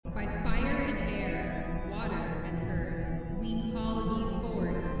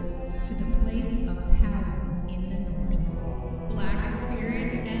place of power in the north. Black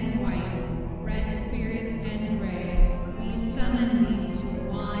spirits and white, red spirits and gray, we summon thee to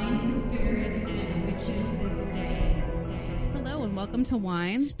wine, spirits, and witches this day. Hello and welcome to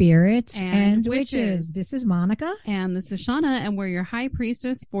Wine, Spirits and Witches. This is Monica. And this is Shauna, and we're your high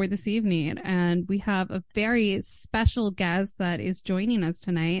priestess for this evening. And we have a very special guest that is joining us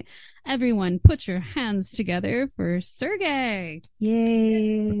tonight. Everyone, put your hands together for Sergey.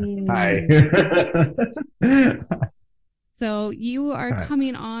 Yay. Hi. So you are Hi.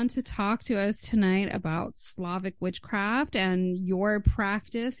 coming on to talk to us tonight about Slavic witchcraft and your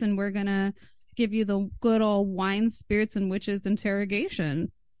practice, and we're going to give you the good old wine, spirits, and witches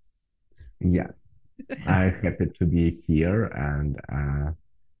interrogation. Yeah, I'm happy to be here, and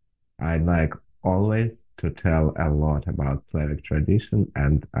I'd like always to tell a lot about Slavic tradition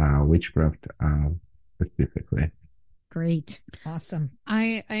and witchcraft specifically. Great. Awesome.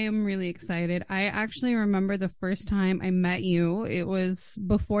 I am really excited. I actually remember the first time I met you. It was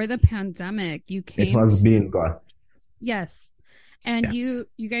before the pandemic. You came. It was bingo. Yes. And Yeah.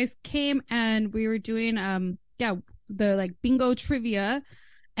 you guys came and we were doing the like bingo trivia,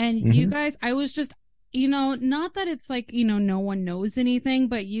 and you guys, I was just, not that it's like, no one knows anything,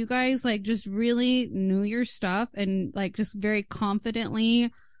 but you guys like just really knew your stuff and like just very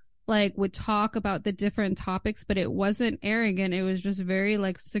confidently like would talk about the different topics, but it wasn't arrogant. It was just very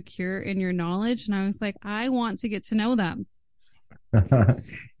like secure in your knowledge. And I was like, I want to get to know them.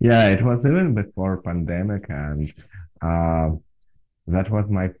 Yeah, it was even before pandemic, and that was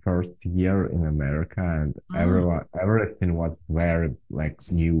my first year in America, and everything was very like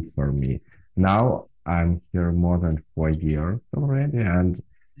new for me. Now I'm here more than 4 years already, and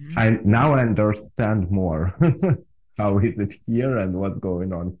I now understand more how is it here and what's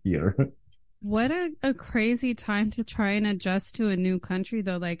going on here. What a crazy time to try and adjust to a new country,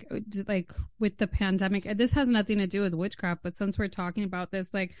 though, like with the pandemic. This has nothing to do with witchcraft, but since we're talking about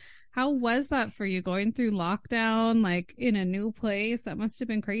this, like, how was that for you going through lockdown, like in a new place? That must have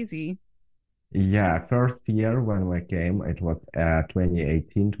been crazy. Yeah, first year when we came, it was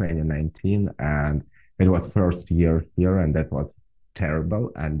 2018, 2019, and it was first year here, and that was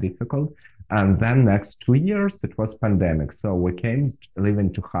terrible and difficult. And then next 2 years, it was pandemic. So we came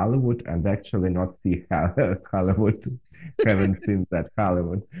living to Hollywood and actually not see Hollywood. Haven't seen that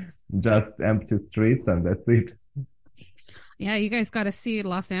Hollywood. Just empty streets and that's it. Yeah, you guys got to see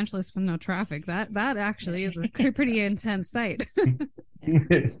Los Angeles with no traffic. That actually is a pretty intense sight.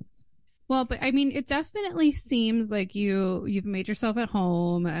 Well, but I mean, it definitely seems like you've made yourself at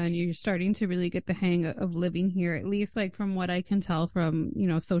home and you're starting to really get the hang of living here, at least like from what I can tell from,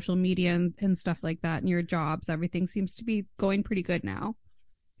 social media and stuff like that and your jobs. Everything seems to be going pretty good now.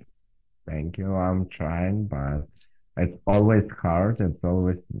 Thank you. I'm trying, but it's always hard. It's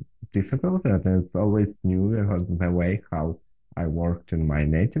always difficult, and it's always new because the way how I worked in my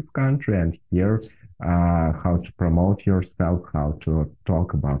native country and here, how to promote yourself, how to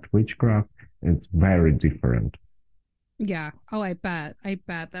talk about witchcraft, it's very different. Yeah. Oh, I bet.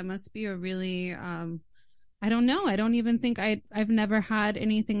 That must be a really, I don't know. I don't even think I've never had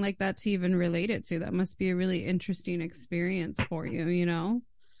anything like that to even relate it to. That must be a really interesting experience for you,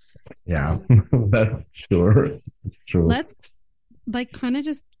 Yeah, that's sure. It's true. Let's like kind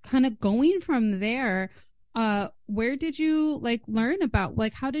of going from there. Where did you like learn about,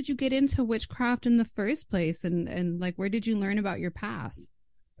 like, how did you get into witchcraft in the first place, and like where did you learn about your past?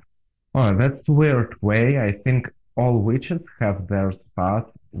 Oh, that's a weird way. I think all witches have their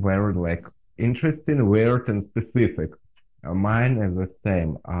spots very like interesting, weird, and specific. Mine is the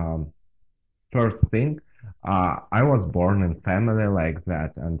same. First thing, I was born in family like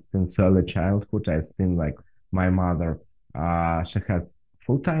that, and since early childhood, I've seen like my mother. She has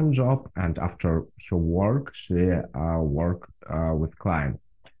full-time job, and after her work, she work with clients.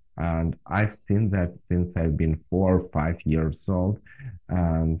 And I've seen that since I've been 4 or 5 years old,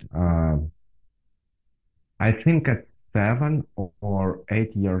 and I think at 7 or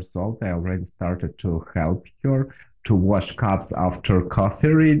 8 years old, I already started to help her to wash cups after coffee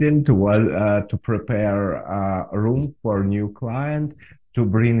reading, to prepare a room for new client, to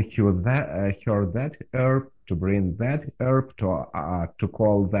bring her that herb, to bring that herb, to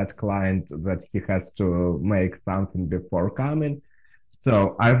call that client that he has to make something before coming.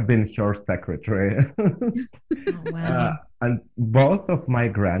 So I've been her secretary. Oh, wow. And both of my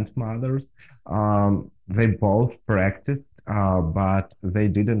grandmothers, they both practiced, but they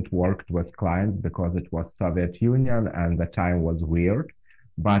didn't work with clients because it was Soviet Union and the time was weird.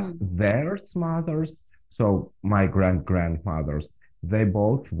 But their mothers, so my grandmothers, they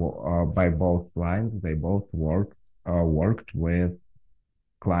both, by both lines, they both worked with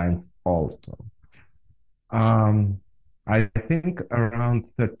clients also. Um, I think around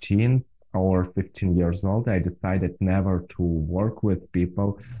 13 or 15 years old, I decided never to work with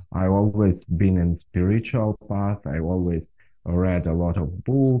people. I always been in spiritual path. I always read a lot of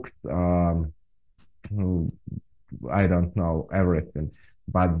books. Mm, I don't know everything.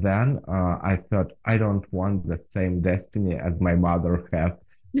 But then I thought I don't want the same destiny as my mother have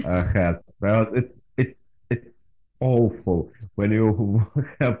had. Well, it's awful when you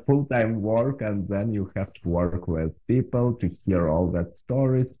have full-time work and then you have to work with people to hear all that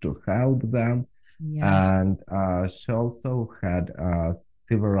stories, to help them. Yes. And she also had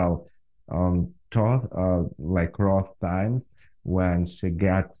several like rough times when she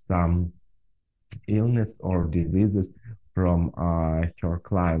got some illness or diseases from her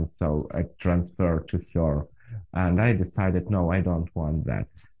clients, so I transferred to her. And I decided, no, I don't want that.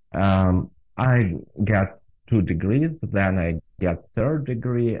 I got 2 degrees, then I get third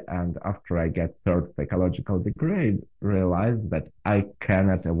degree, and after I get third psychological degree, I realized that I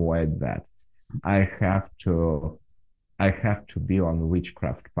cannot avoid that. I have to I have to be on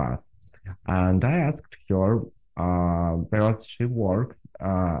witchcraft path. And I asked her, because she works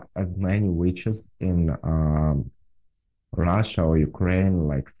as many witches in Russia or Ukraine,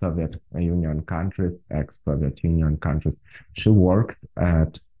 like Soviet Union countries, ex-Soviet Union countries. She works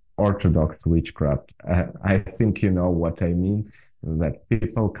at Orthodox witchcraft. I think you know what I mean, that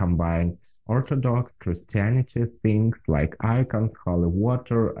people combine Orthodox Christianity things like icons, holy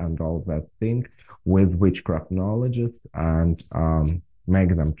water, and all that thing with witchcraft knowledges and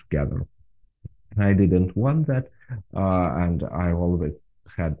make them together. I didn't want that, and I always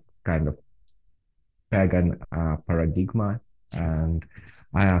had kind of pagan paradigm, and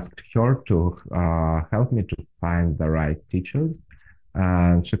I asked her to help me to find the right teachers,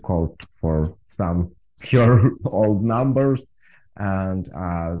 and she called for some her old numbers, and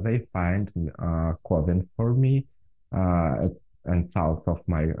they find Coven for me, and south of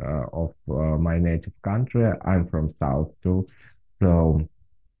my native country. I'm from south too, so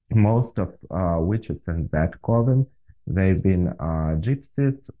most of witches in that coven, they've been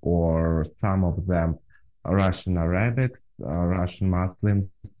gypsies or some of them Russian Arabics, Russian Muslims,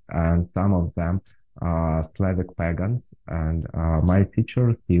 and some of them Slavic pagans. And my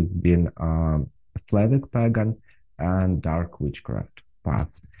teacher, he's been Slavic pagan and dark witchcraft path.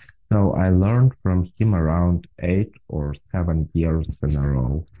 So I learned from him around 8 or 7 years in a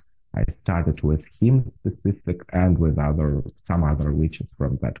row. I started with him specific and with some other witches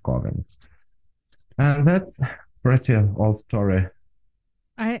from that coven. And that's pretty old story.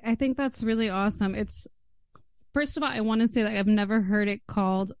 I think that's really awesome. It's first of all, I want to say that I've never heard it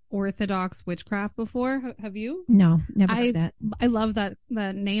called Orthodox witchcraft before. Have you? No, never heard that. I love that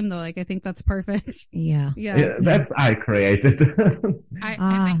name though. Like I think that's perfect. Yeah. Yeah, that's I created.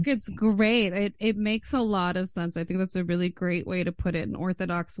 I think it's great. It makes a lot of sense. I think that's a really great way to put it, an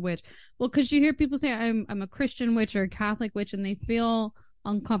Orthodox witch. Well, because you hear people say I'm a Christian witch or a Catholic witch, and they feel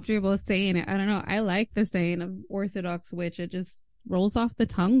uncomfortable saying it. I don't know. I like the saying of Orthodox witch. It just rolls off the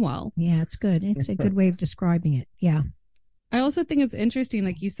tongue well. Yeah, it's good. It's a good way of describing it. Yeah. I also think it's interesting,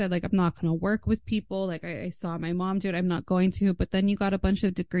 like you said, like I'm not going to work with people. Like I saw my mom do it. I'm not going to. But then you got a bunch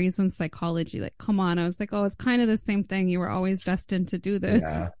of degrees in psychology. Like, come on. I was like, oh, it's kind of the same thing. You were always destined to do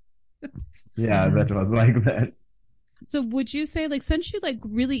this. Yeah, that was like that. So would you say, like, since you like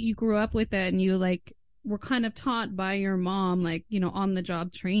really you grew up with it and you like were kind of taught by your mom, like, you know, on the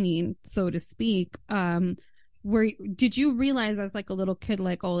job training, so to speak, did you realize as like a little kid,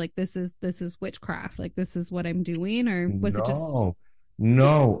 like, oh, like this is witchcraft, like this is what I'm doing, or was it just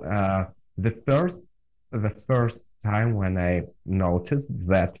no? The first time when I noticed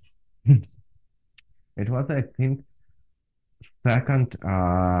that it was, I think, second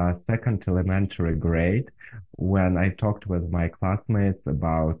elementary grade when I talked with my classmates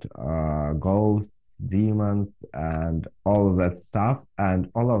about ghosts, demons, and all of that stuff, and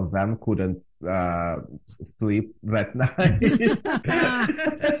all of them couldn't sleep that night.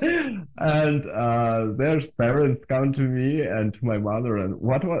 And their parents come to me and to my mother, and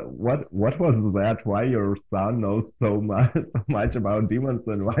what was that? Why your son knows so much about demons,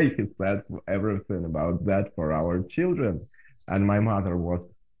 and why he said everything about that for our children? And my mother was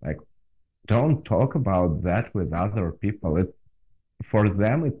like, don't talk about that with other people. For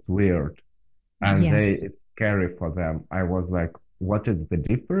them, it's weird. And it's scary for them. I was like, what is the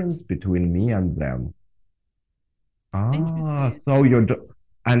difference between me and them? So you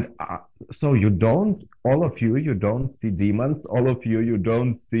don't, all of you, you don't see demons. All of you, you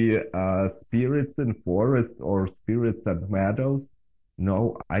don't see spirits in forests or spirits at meadows.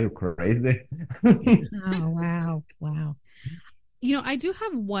 No, are you crazy? Oh, wow. I do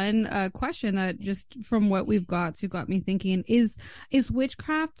have one question that just from what we've got me thinking is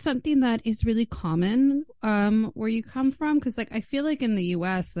witchcraft something that is really common where you come from? Because like I feel like in the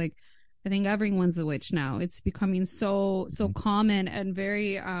US, like I think everyone's a witch now. It's becoming so common and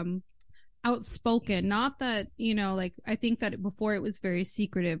very outspoken. Not that, like I think that before it was very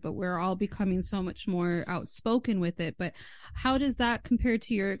secretive, but we're all becoming so much more outspoken with it. But how does that compare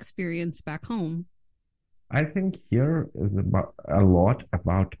to your experience back home? I think here is a lot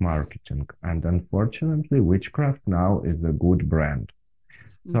about marketing, and unfortunately, witchcraft now is a good brand.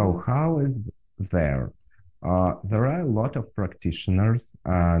 So how is there? There are a lot of practitioners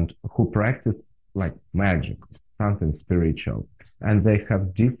and who practice like magic, something spiritual, and they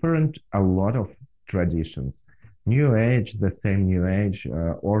have a lot of traditions. New Age, the same New Age,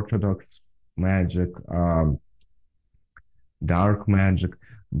 Orthodox magic, dark magic,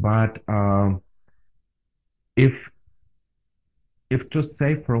 but if if to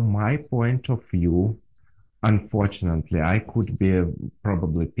say from my point of view, unfortunately, I could be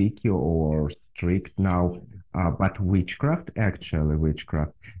probably picky or strict now, but witchcraft,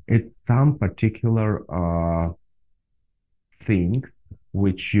 it's some particular things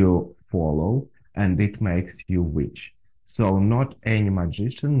which you follow and it makes you witch. So not any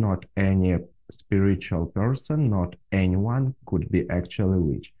magician, not any spiritual person, not anyone could be actually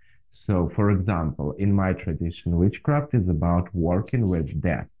witch. So, for example, in my tradition, witchcraft is about working with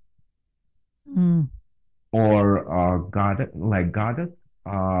death Mm. or goddess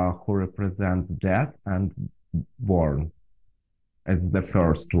who represents death and born as the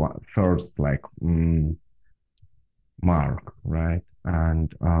first mark, right?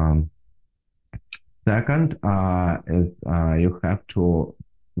 And second is you have to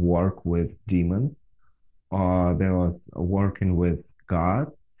work with demons. There was working with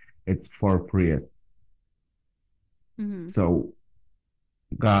God. It's for priests. So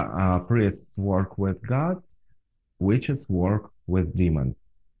priests work with God, witches work with demons.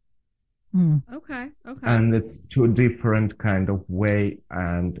 Okay. And it's two different kind of way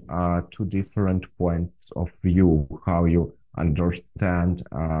and two different points of view, how you understand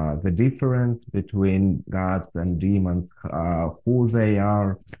the difference between gods and demons, who they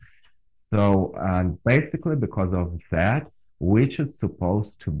are. So, and basically because of that, witch is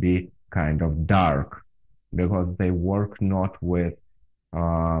supposed to be kind of dark because they work not with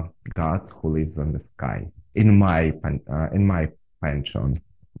gods who lives in the sky. In my pantheon.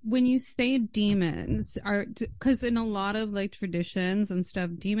 When you say demons, because in a lot of like traditions and stuff,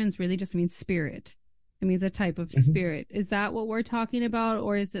 demons really just mean spirit. It means a type of spirit. Is that what we're talking about,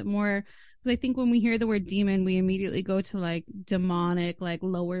 or is it more? Because I think when we hear the word demon, we immediately go to like demonic, like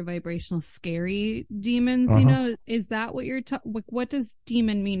lower vibrational, scary demons. Is that what you're what does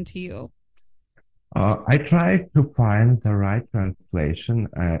demon mean to you? I tried to find the right translation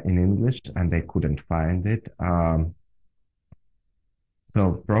in English, and I couldn't find it.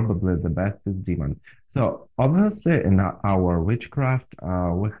 So probably the best is demon. So obviously in our witchcraft,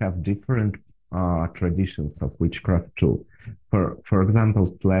 we have different traditions of witchcraft too. For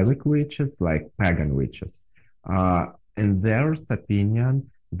example, Slavic witches, like pagan witches. In their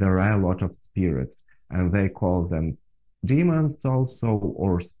opinion, there are a lot of spirits, and they call them demons also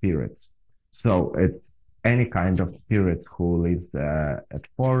or spirits. So it's any kind of spirits who lives at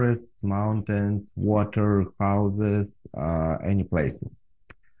forests, mountains, water, houses, any places.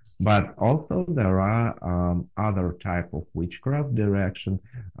 But also there are other type of witchcraft direction,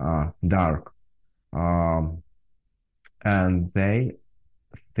 dark, and they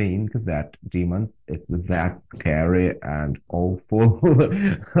think that demons is that scary and awful,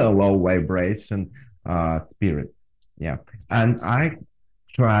 low vibration spirit. Yeah, and I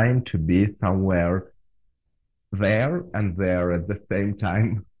trying to be somewhere there and there at the same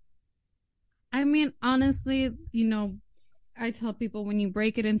time. I mean, honestly, I tell people when you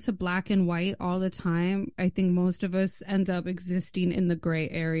break it into black and white all the time, I think most of us end up existing in the gray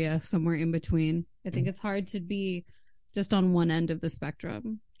area, somewhere in between. I think it's hard to be just on one end of the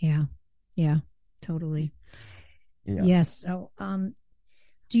spectrum. Yeah, totally. Yeah. Yes. So,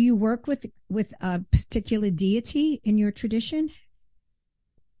 do you work with a particular deity in your tradition?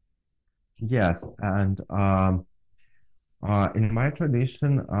 Yes, and in my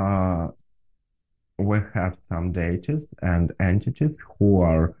tradition, we have some deities and entities who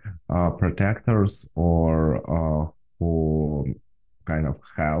are protectors or who kind of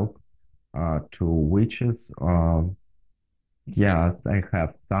help to witches. Yes, I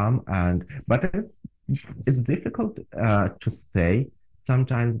have some, but it's difficult to say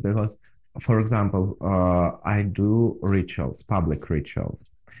sometimes because, for example, I do rituals, public rituals,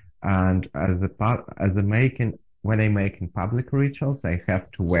 and as a when I make in public rituals, I have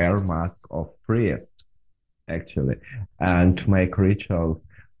to wear mask of priest, actually, and to make rituals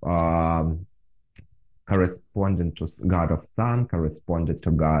um, corresponding to god of sun, corresponding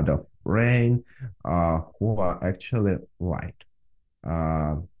to god of rain, who are actually light.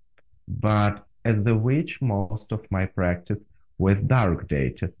 Uh, but as the witch, most of my practice with dark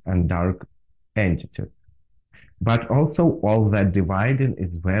deities and dark entities. But also all that dividing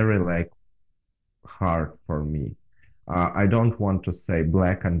is very like hard for me. I don't want to say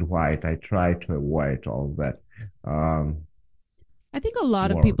black and white. I try to avoid all that. Um, I think a lot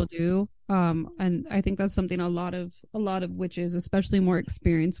of Word. people do. And I think that's something a lot of witches, especially more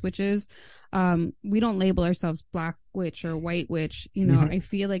experienced witches, we don't label ourselves black witch or white witch. You know, I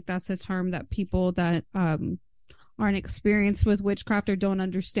feel like that's a term that people that aren't experienced with witchcraft or don't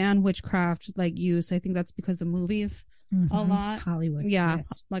understand witchcraft like use. I think that's because of movies a lot. Hollywood. Yeah.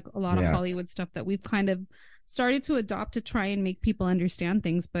 Yes. Like a lot of Yeah. Hollywood stuff that we've kind of started to adopt to try and make people understand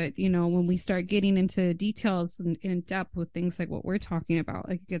things. But, you know, when we start getting into details and in depth with things like what we're talking about,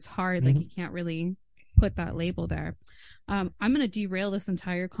 like it gets hard. Like you can't really put that label there. I'm going to derail this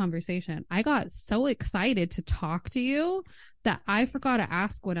entire conversation. I got so excited to talk to you that I forgot to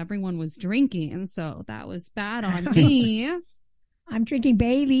ask what everyone was drinking. So that was bad on me. I'm drinking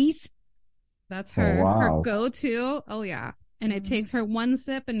Bailey's. That's Oh, her wow. go-to. Oh yeah. And it takes her one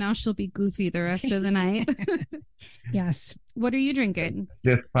sip and now she'll be goofy the rest of the night. Yes. What are you drinking?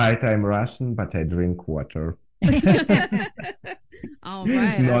 Despite I'm Russian, but I drink water, All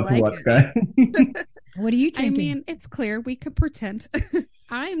right. not I like it. vodka. What are you I drinking? mean, it's clear we could pretend.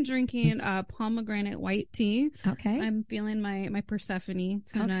 I'm drinking pomegranate white tea. Okay. I'm feeling my Persephone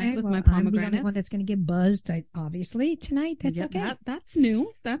tonight Okay. with Well, my I'm the only pomegranates. one that's going to get buzzed, obviously, tonight. That's Yeah, okay. that's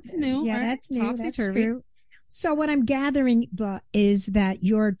new. That's new. Yeah, All right, that's new. That's topsy-turvy. true. So what I'm gathering is that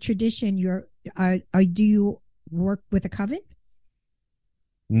your tradition, do you work with a coven?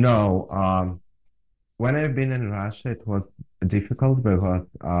 No, when I've been in Russia, it was difficult because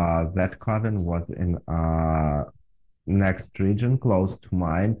that coven was in next region close to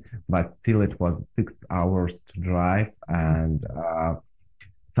mine, but still it was 6 hours to drive, and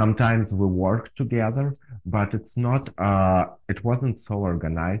sometimes we worked together, but it wasn't so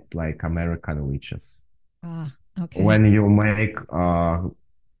organized like American witches. Okay. When you make a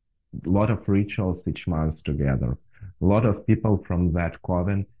lot of rituals each month together, a lot of people from that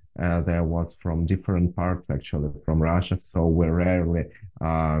coven, there was from different parts actually from Russia, so we rarely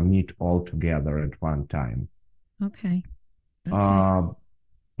meet all together at one time. Okay.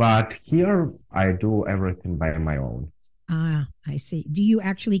 But here I do everything by my own. I see. Do you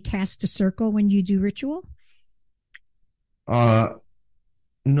actually cast a circle when you do ritual?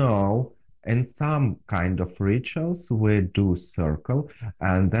 No, in some kind of rituals we do circle,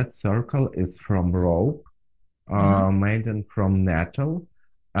 and that circle is from rope, made from nettle,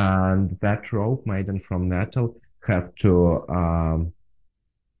 and that rope made from nettle have to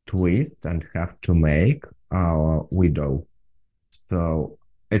twist and have to make a widow. So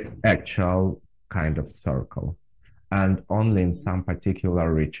it's actual kind of circle, and only in some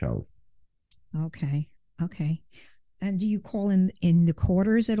particular rituals. Okay. Okay. And do you call in the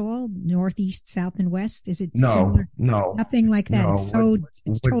quarters at all? Northeast, south, and west? Is it similar? No, Nothing like that. no,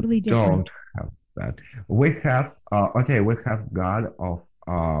 It's we totally different. don't have that. We have we have god of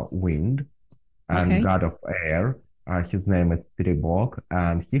wind and Okay. god of air. His name is Teribok,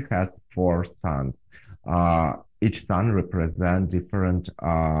 and he has 4 sons. Each son represents different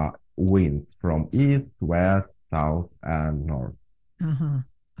winds from east, west, south, and north.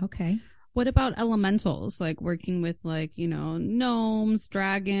 Okay. What about elementals? Like working with like, you know, gnomes,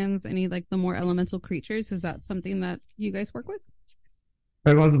 dragons, any like the more elemental creatures? Is that something that you guys work with?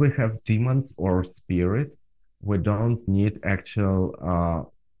 Because we have demons or spirits, we don't need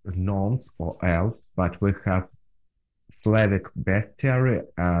actual gnomes or elves, but we have Slavic bestiary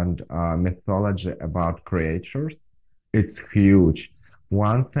and mythology about creatures. It's huge.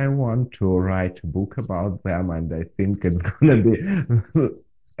 Once I want to write a book about them, and I think it's gonna be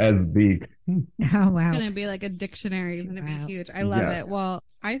as big. Oh, wow. It's gonna be like a dictionary. It's gonna Wow. be huge. I love Yeah. it. Well,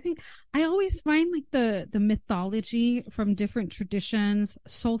 I think I always find like the mythology from different traditions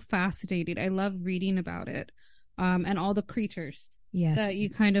so fascinating. I love reading about it, and all the creatures Yes. that you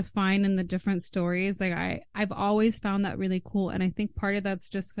kind of find in the different stories. Like I've always found that really cool, and I think part of that's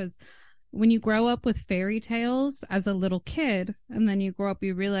just because when you grow up with fairy tales as a little kid, and then you grow up,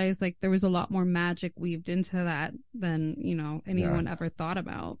 you realize like there was a lot more magic weaved into that than, you know, anyone ever thought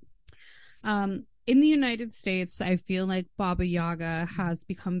about. In the United States, I feel like Baba Yaga has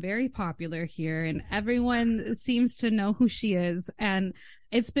become very popular here, and everyone seems to know who she is. And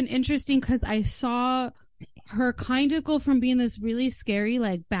it's been interesting because I saw her kind of go from being this really scary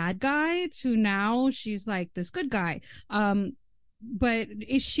like bad guy to now she's like this good guy. But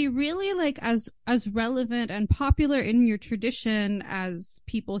is she really like as relevant and popular in your tradition as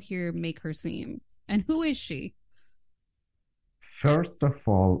people here make her seem? And who is she? First of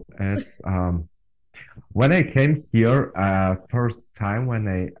all, when I came here, first time when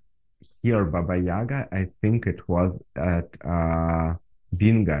I hear Baba Yaga, I think it was at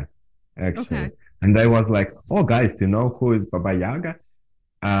Bingo, actually. Okay. And I was like, oh, guys, you know who is Baba Yaga?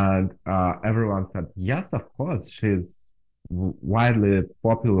 And everyone said, yes, of course, she's widely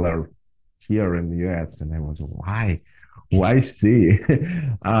popular here in the US. And I was, why? Why she?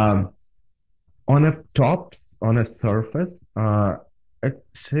 um, on a top, on a surface,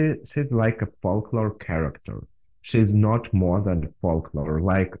 she's like a folklore character. She's not more than folklore,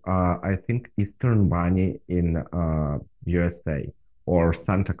 like I think Eastern Bunny in USA or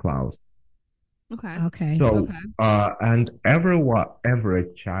Santa Claus. Okay. Okay. So, Okay. and every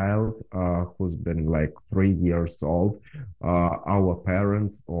child who's been like 3 years old, our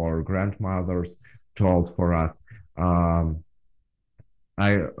parents or grandmothers told for us,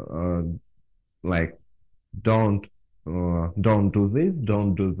 I like don't don't do this,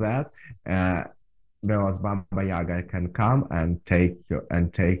 don't do that. Uh, because Baba Yaga can come and take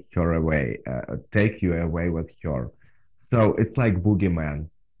her away, take you away with her. So it's like boogeyman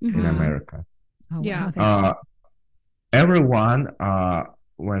in Mm-hmm. Wow. America. Oh, Yeah. wow. That's Everyone,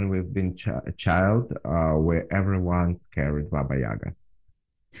 when we've been a child, everyone carried Baba Yaga.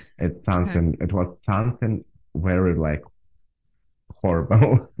 Okay. It was something very like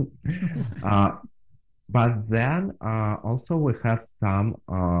horrible. Uh, but then also we have some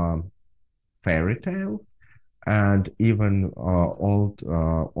fairy tales and even old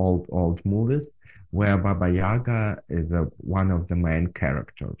movies where Baba Yaga is one of the main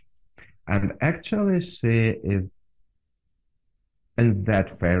characters. And actually, she is in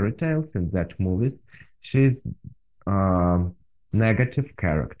that fairy tales, in that movies, she's um negative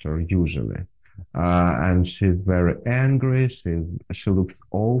character usually. And she's very angry. She looks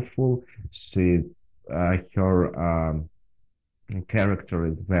awful. She's her character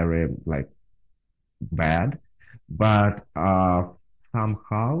is very like bad, but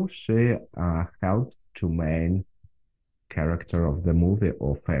somehow she helps to main character of the movie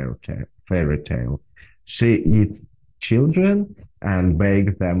or fairy tale. She eats children and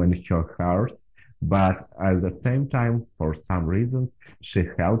bakes them in her house, but at the same time, for some reason, she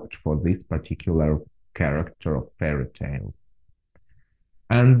helped for this particular character of fairy tale.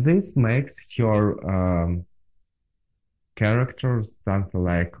 And this makes her character something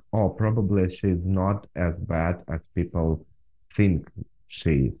like, oh, probably she's not as bad as people think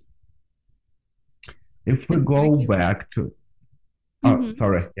she is. If we And go Ricky. back to, oh, Mm-hmm.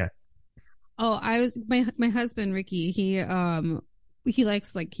 sorry, yeah. Oh, I was my husband Ricky. He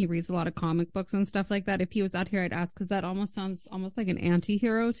likes like he reads a lot of comic books and stuff like that. If he was out here, I'd ask because that almost sounds almost like an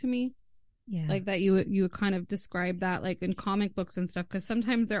anti-hero to me. yeah. Like that you would kind of describe that like in comic books and stuff because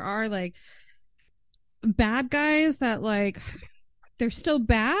sometimes there are like bad guys that like they're still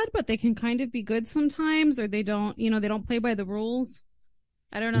bad but they can kind of be good sometimes or they don't they don't play by the rules.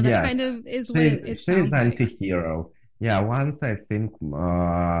 I don't know, that Yes, kind of is what it she's sounds like. anti-hero. Yeah, once I think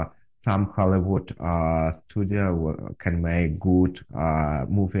some Hollywood studio can make good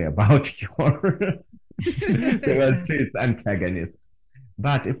movie about her because she's antagonist.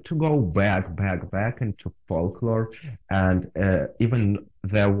 But if to go back into folklore, and even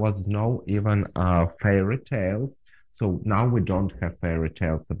there was no even fairy tales, so now we don't have fairy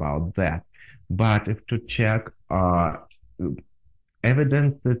tales about that. But if to check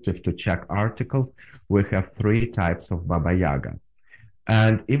evidences, if to check articles, we have three types of Baba Yaga.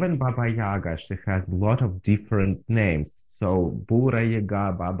 And even Baba Yaga, she has a lot of different names. So Bura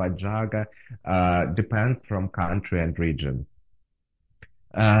Yaga, Baba Jaga, depends from country and region.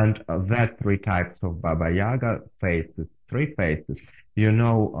 And that three types of Baba Yaga faces, three faces. You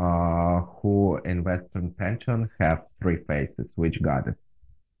know who in Western pantheon have three faces, which goddess?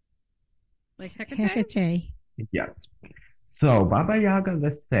 Like Hecate? Hecate. Yes. So Baba Yaga,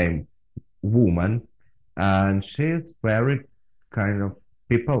 the same woman, and she's very kind of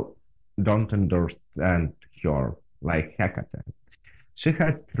people don't understand her like Hecate. She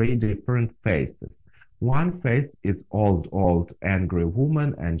has three different faces. One face is old, angry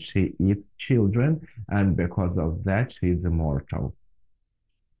woman, and she eats children, and because of that, she is immortal.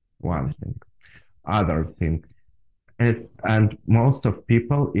 One thing. Other thing is, and most of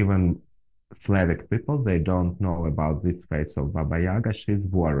people, even Slavic people, they don't know about this face of Baba Yaga. She's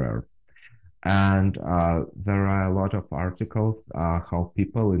warrior. And there are a lot of articles how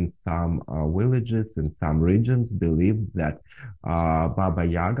people in some villages, in some regions, believe that Baba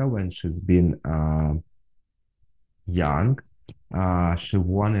Yaga, when she's been young, she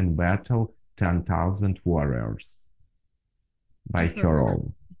won in battle 10,000 warriors by her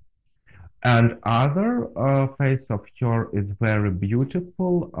own. And other face of her is very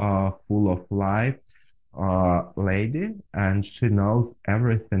beautiful, full of life, lady, and she knows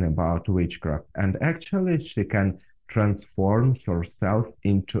everything about witchcraft. And actually, she can transform herself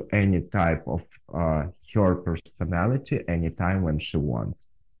into any type of her personality anytime when she wants.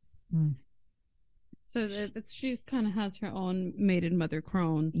 Mm. So she's kind of has her own maiden mother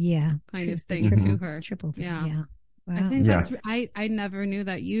crone, Yeah, kind of thing to her. Triple thing. Yeah. Yeah. Wow. I think that's I never knew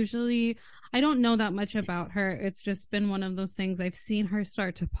that. Usually I don't know that much about her. It's just been one of those things I've seen her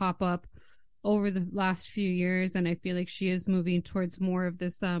start to pop up over the last few years, and I feel like she is moving towards more of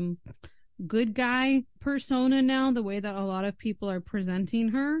this good guy persona now, the way that a lot of people are presenting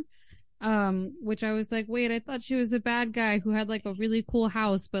her. Which I was like, wait, I thought she was a bad guy who had like a really cool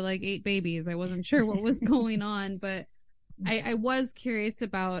house but like 8 babies. I wasn't sure what was going on, but I was curious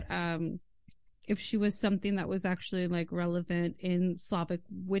about if she was something that was actually like relevant in Slavic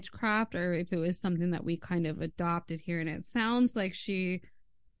witchcraft, or if it was something that we kind of adopted here. And it sounds like she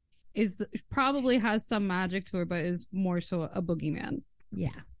probably has some magic to her, but is more so a boogeyman. Yeah.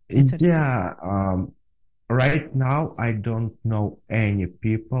 Yeah. Right now, I don't know any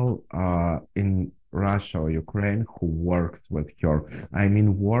people in Russia or Ukraine who works with her. I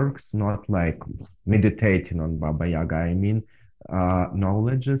mean, works not like meditating on Baba Yaga. I mean,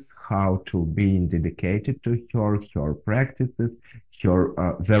 knowledges how to be dedicated to her practices,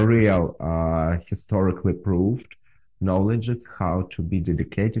 the real historically proved knowledges how to be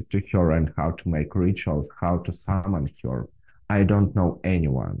dedicated to her and how to make rituals, how to summon her. I don't know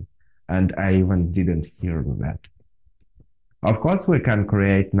anyone. And I even didn't hear that. Of course, we can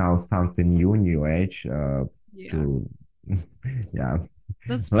create now something new age. Yeah.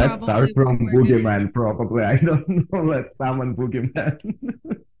 Let's start from Boogeyman, probably. I don't know. Let's summon Boogeyman.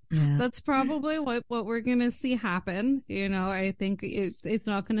 Yeah. That's probably what we're gonna see happen. You know, I think it's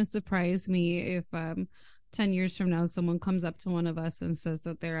not gonna surprise me if 10 years from now someone comes up to one of us and says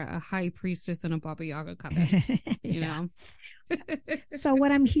that they're a high priestess in a Baba Yaga coven. You know. So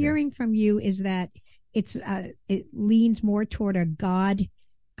what I'm hearing from you is that it leans more toward a God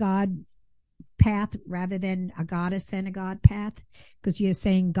path rather than a goddess and a god path, because you're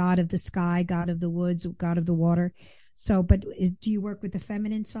saying God of the sky, God of the woods, God of the water. So, but do you work with the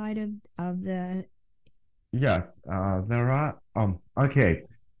feminine side of the? Yes, there are. Okay,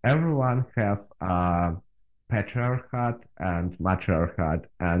 everyone have patriarchate and matriarchate,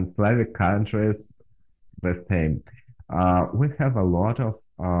 and Slavic countries the same. We have a lot of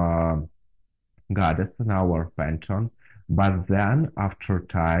goddess in our pantheon, but then after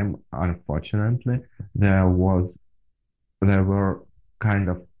time, unfortunately, there were kind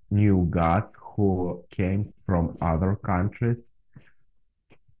of new gods who came from other countries,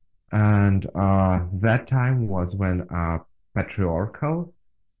 and that time was when patriarchal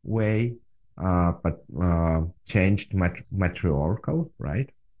way, but changed matriarchal, right?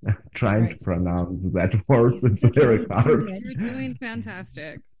 Trying to pronounce that word, it's very hard. You're doing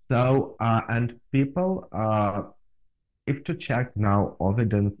fantastic. So, and people, if to check now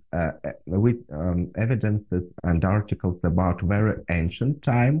evidences and articles about very ancient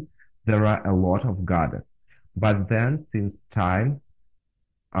time, there are a lot of goddess. But then, since time,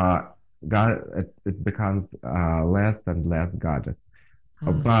 it becomes less and less goddess.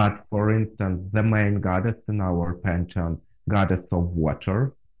 But for instance, the main goddess in our pantheon, goddess of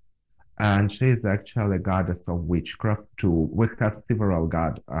water, and she is actually a goddess of witchcraft too. We have several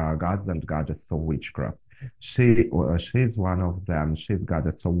gods and goddesses of witchcraft. She is one of them. She's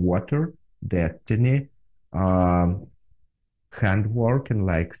goddess of water, destiny, handworking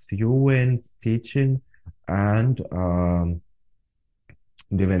like sewing, stitching, and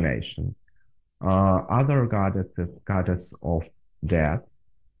divination. Other goddesses, goddess of death.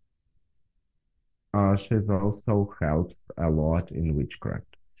 She also helps a lot in witchcraft.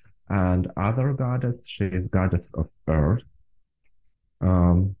 And other goddess, she is goddess of earth,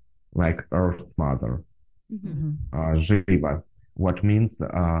 like Earth Mother, Jiva, what means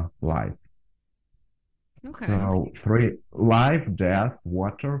life. Okay. So life, death,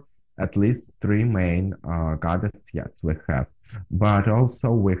 water, at least 3 main goddess. Yes, we have, but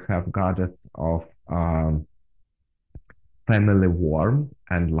also we have goddess of family warmth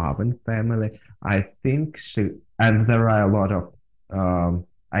and loving family. I think and there are a lot of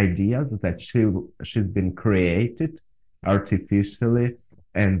ideas that she's been created artificially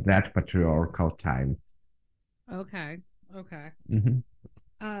in that patriarchal time. Okay. Okay. Hmm.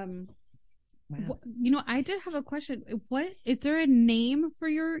 Um, Wow. I did have a question. What is there a name for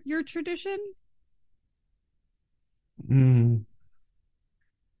your tradition? Mm,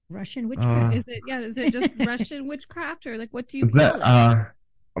 Russian witchcraft. uh, Is it just Russian witchcraft or like what do you the call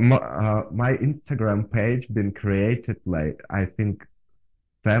it? my Instagram page been created like I think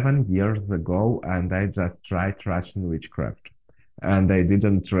 7 years ago, and I just tried Russian witchcraft. And I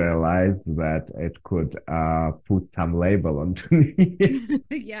didn't realize that it could put some label onto me.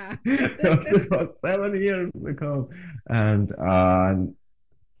 Yeah. It was 7 years ago. And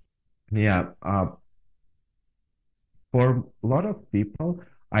yeah, for a lot of people,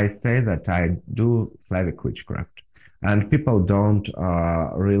 I say that I do Slavic witchcraft. And people don't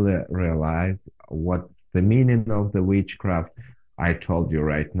really realize what the meaning of the witchcraft. I told you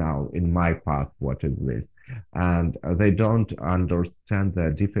right now in my path what is this. And they don't understand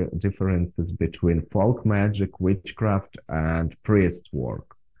the differences between folk magic, witchcraft, and priest work.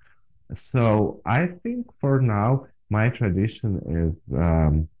 So I think for now, my tradition is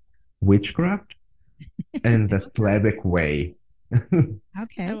witchcraft in the Slavic way. I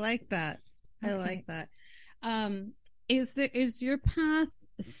Okay. like that. I Okay. like that. Um, is your path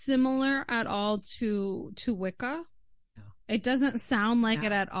similar at all to Wicca? No. It doesn't sound like it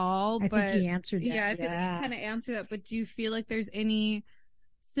No. at all, I think but he answered that. yeah, I feel like you Yeah. kind of answered that. But do you feel like there's any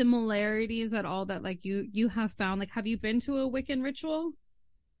similarities at all that like you have found? Like, have you been to a Wiccan ritual?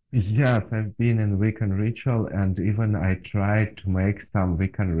 Yes, I've been in Wiccan ritual, and even I tried to make some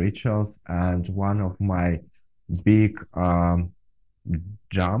Wiccan rituals, and one of my big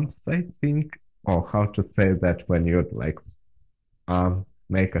jumps, I think, or how to say that when you like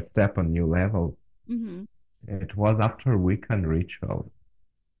make a step on new level, Mm-hmm. it was after Wiccan ritual,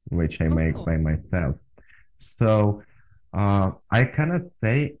 which I Oh, make cool. by myself. So I cannot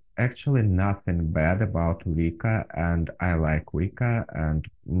say actually nothing bad about Wicca, and I like Wicca.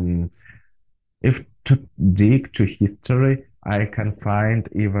 And if to dig to history, I can find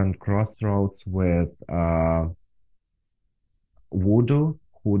even crossroads with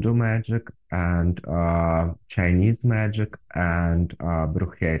voodoo magic, and Chinese magic, and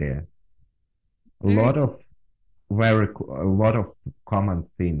brujeria. A Very lot cool. of a lot of common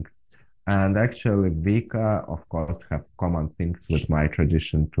things. And actually, Vika, of course, have common things with my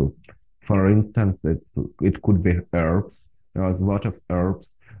tradition too. For instance, it could be herbs. There was a lot of herbs.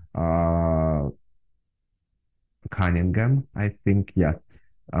 Uh, Cunningham, I think, yes,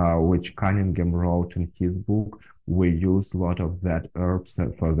 which Cunningham wrote in his book. We use a lot of that herbs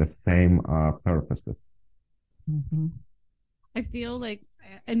for the same purposes. Hmm. I feel like,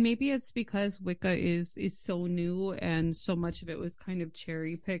 and maybe it's because Wicca is so new, and so much of it was kind of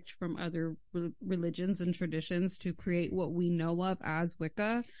cherry picked from other religions and traditions to create what we know of as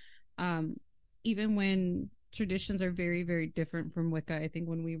Wicca. Um, Even when traditions are very, very different from Wicca, I think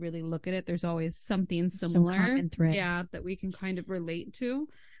when we really look at it, there's always something Some similar, common thread. yeah, that we can kind of relate to.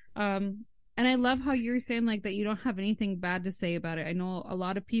 And I love how you're saying like that you don't have anything bad to say about it. I know a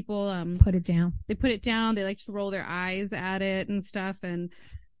lot of people Put it down. they put it down, they like to roll their eyes at it and stuff. And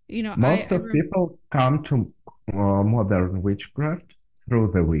Most of people come to modern witchcraft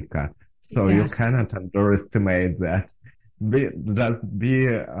through the Wicca, so you Yes. cannot underestimate that. Be, just be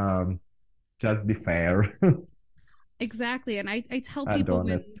just be fair exactly. And I tell and people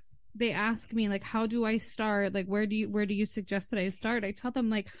when honest. they ask me like how do I start, like where do you suggest that I start, I tell them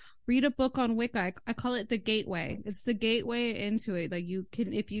like read a book on Wicca. I call it the gateway. It's the gateway into it. Like you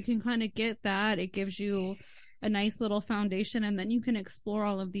can, if you can kind of get that, it gives you a nice little foundation, and then you can explore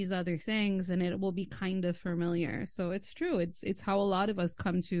all of these other things and it will be kind of familiar. So it's true, it's how a lot of us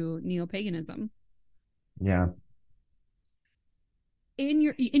come to neo-paganism. Yeah. In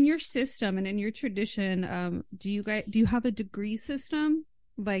your system and in your tradition, do you have a degree system,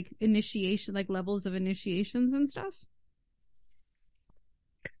 like initiation, like levels of initiations and stuff?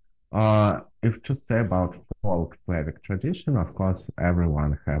 If to say about folk Slavic tradition, of course,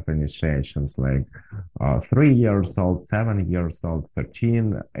 everyone have initiations like 3 years old, 7 years old,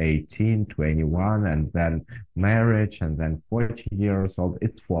 13, 18, 21, and then marriage, and then 40 years old.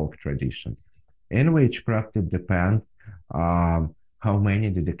 It's folk tradition. In witchcraft, it depends how many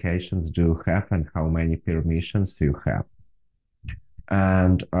dedications do you have and how many permissions you have.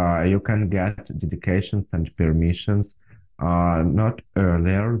 And you can get dedications and permissions not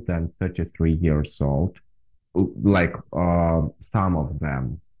earlier than 33 years old, like some of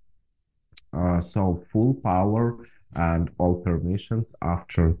them. So full power and all permissions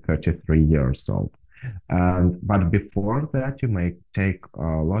after 33 years old. And but before that, you may take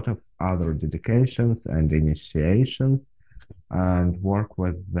a lot of other dedications and initiations, and work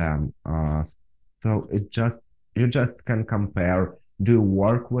with them. So you just can compare. Do you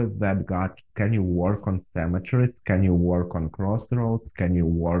work with that God? Can you work on cemeteries? Can you work on crossroads? Can you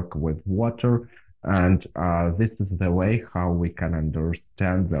work with water? And this is the way how we can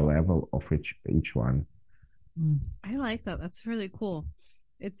understand the level of each one. I like that. That's really cool.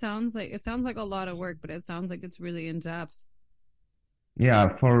 It sounds like a lot of work, but it sounds like it's really in depth.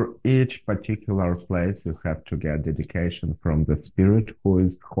 Yeah, for each particular place, you have to get dedication from the spirit who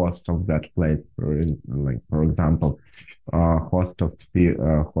is host of that place. For example, host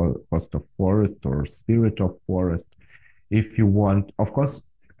of forest or spirit of forest. If you want, of course,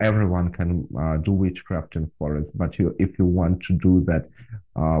 everyone can do witchcraft in forest, but if you want to do that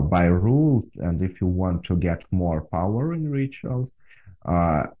by rules, and if you want to get more power in rituals,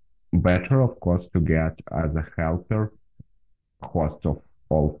 uh, better, of course, to get as a helper host of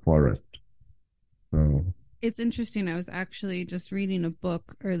all forest. So, It's interesting. I was actually just reading a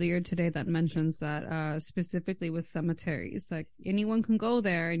book earlier today that mentions that specifically with cemeteries, like anyone can go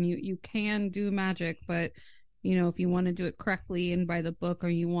there and you can do magic, but if you want to do it correctly and by the book or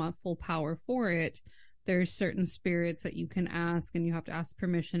you want full power for it, there's certain spirits that you can ask and you have to ask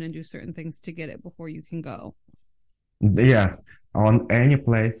permission and do certain things to get it before you can go. yeah, on any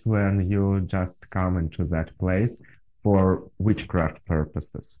place when you just come into that place for witchcraft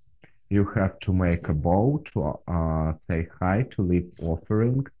purposes. You have to make a bow to say hi, to leave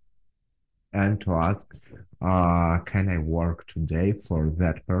offerings, and to ask, can I work today for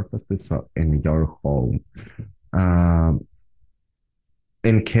that purposes in your home? Um,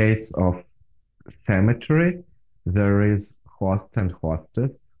 in case of cemetery, there is host and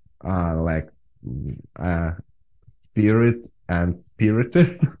hostess, like uh, spirit and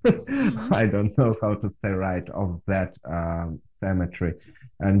spiritist. Mm-hmm. I don't know how to say right of that cemetery.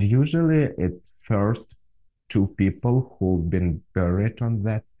 And usually it's first two people who've been buried on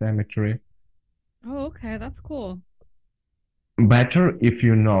that cemetery. Oh, okay. That's cool. Better if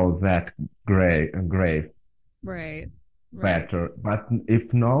you know that grave Right. Right. better. But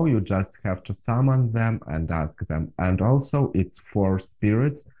if no, you just have to summon them and ask them. And also it's for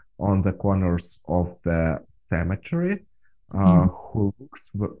spirits on the corners of the cemetery who looks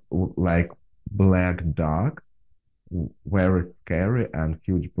like black dog, very scary and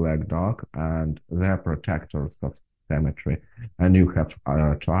huge black dog, and they're protectors of cemetery. And you have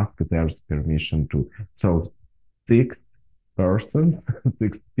to ask their permission to. So six persons,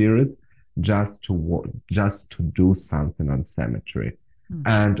 six spirits, just to do something on cemetery,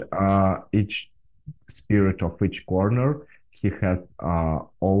 and each spirit of each corner he has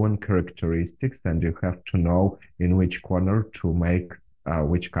own characteristics, and you have to know in which corner to make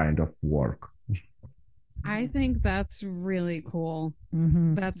which kind of work. I think that's really cool.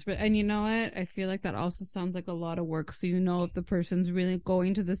 Mm-hmm. And you know what? I feel like that also sounds like a lot of work. So if the person's really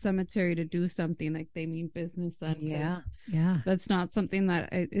going to the cemetery to do something, like they mean business then. Yeah. Yeah. That's not something that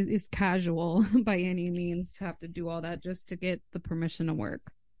is casual by any means to have to do all that just to get the permission to work.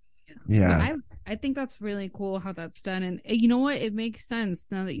 But Yeah, I think that's really cool how that's done. And you know what? It makes sense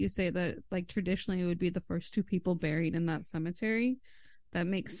now that you say that, like, traditionally it would be the first two people buried in that cemetery. That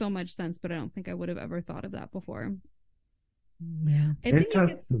makes so much sense, but I don't think I would have ever thought of that before. Yeah. I think it's it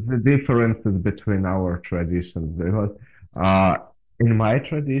just gets. the differences between our traditions because uh, in my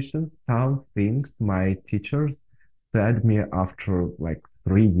tradition, some things my teachers said me after like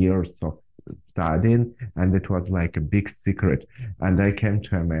 3 years of studying, and it was like a big secret. And I came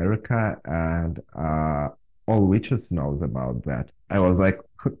to America, and all witches knows about that. I was like,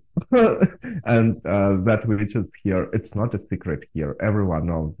 and that witches here, it's not a secret here. Everyone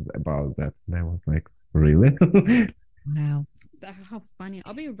knows about that. And I was like, really? Wow. How funny!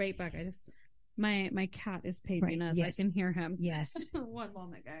 I'll be right back. My cat is Right. paging us. Yes. I can hear him. Yes. One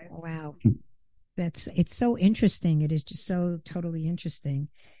moment, guys. Wow. It's so interesting. It is just so totally interesting.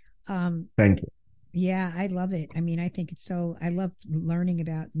 Thank you. Yeah, I love it. I mean, I love learning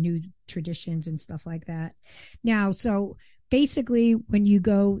about new traditions and stuff like that. Now, so basically when you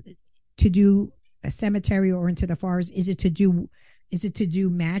go to do a cemetery or into the forest, is it to do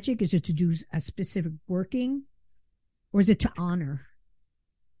magic? Is it to do a specific working? Or is it to honor?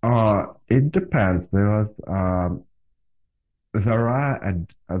 It depends because there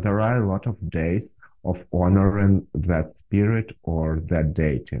are a lot of days of honoring that spirit or that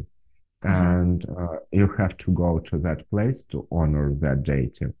deity, Uh-huh. and you have to go to that place to honor that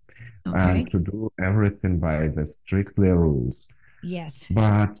deity Okay. and to do everything by the strictly rules. Yes.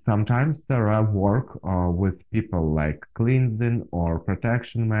 But sometimes there are work with people like cleansing or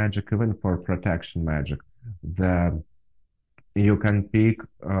protection magic, even for protection magic. The you can pick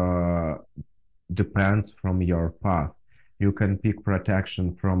depends from your path. You can pick protection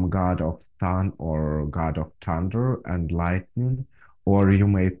from god of sun or god of thunder and lightning, or you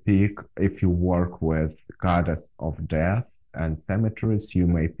may pick, if you work with goddess of death and cemeteries, you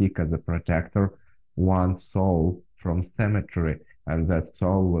may pick as a protector one soul from cemetery, and that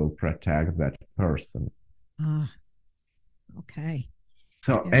soul will protect that person. Ah, okay.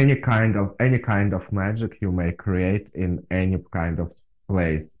 So Yeah. any kind of magic you may create in any kind of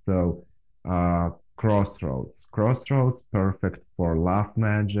place. So crossroads perfect for love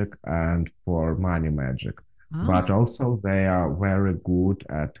magic and for money magic, but Ah, also they are very good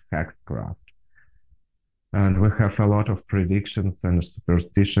at hexcraft. And we have a lot of predictions and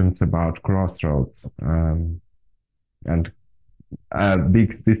superstitions about crossroads, and a big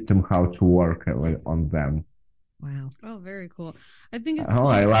system how to work on them. wow. Oh, very cool. I think it's Oh, cool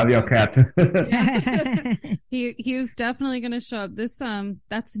I that love your you- cat. Yeah. He was definitely going to show up.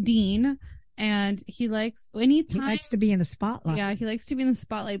 That's Dean, and he likes He anytime. likes to be in the spotlight. Yeah, he likes to be in the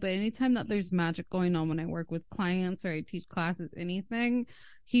spotlight, but anytime that there's magic going on when I work with clients or I teach classes, anything,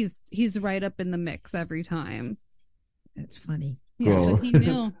 he's right up in the mix every time. That's funny. Yeah, so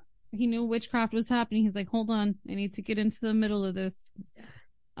Cool. he knew witchcraft was happening. He's like, hold on, I need to get into the middle of this.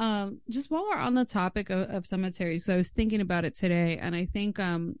 Just while we're on the topic of cemeteries, so I was thinking about it today, and I think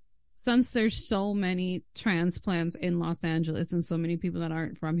since there's so many transplants in Los Angeles and so many people that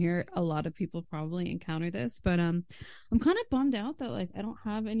aren't from here, a lot of people probably encounter this. But I'm kind of bummed out that like I don't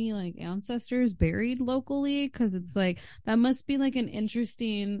have any like ancestors buried locally, because it's like that must be like an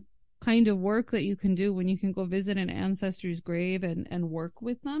interesting kind of work that you can do when you can go visit an ancestor's grave and work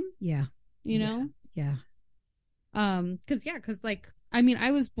with them, Yeah. you know? Yeah. Because like I mean,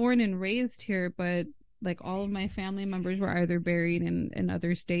 I was born and raised here, but like all of my family members were either buried in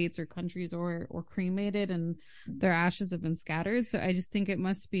other states or countries or cremated, and their ashes have been scattered. So I just think it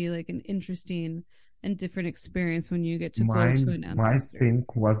must be like an interesting and different experience when you get to go to an My ancestor.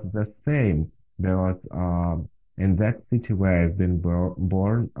 think was the same. There was in that city where I've been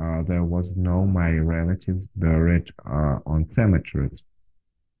born, there was no my relatives buried on cemeteries,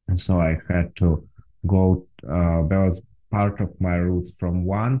 and so I had to go. There was part of my roots from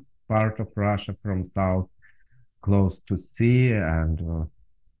one part of Russia, from south, close to sea and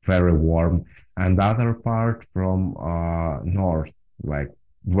very warm, and the other part from north, like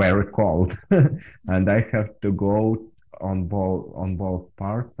very cold. And I have to go on both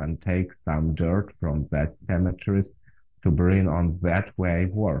parts and take some dirt from that cemeteries to bring on that way I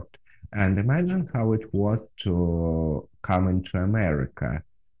worked. And imagine how it was to come into America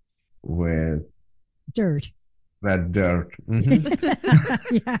with Dirt. that dirt.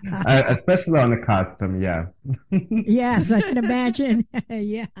 Yeah. Especially on a custom, yeah. Yes, I can imagine.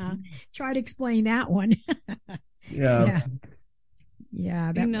 Yeah. Try to explain that one. Yeah. Yeah.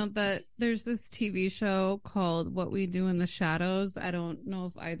 Yeah. You know that there's this TV show called What We Do in the Shadows. I don't know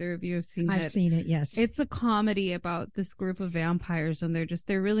if either of you have seen it. I've seen it, yes. It's a comedy about this group of vampires, and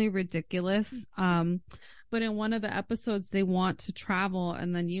they're really ridiculous. But in one of the episodes, they want to travel,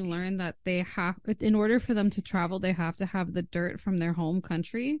 and then you learn that in order for them to travel, they have to have the dirt from their home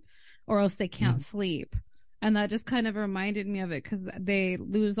country, or else they can't sleep. And that just kind of reminded me of it, because they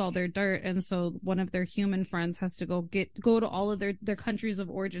lose all their dirt, and so one of their human friends has to go to all of their countries of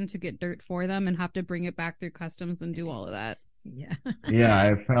origin to get dirt for them, and have to bring it back through customs and do all of that. Yeah. Yeah,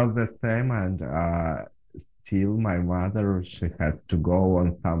 I felt the same, and still my mother, she has to go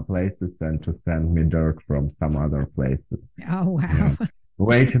on some places and to send me dirt from some other places. Oh, wow. Yeah.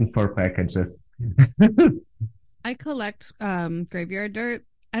 Waiting for packages. I collect graveyard dirt.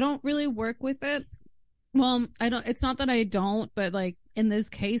 I don't really work with it. Well, I don't, it's not that I don't, but like in this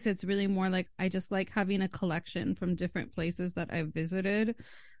case, it's really more like I just like having a collection from different places that I've visited.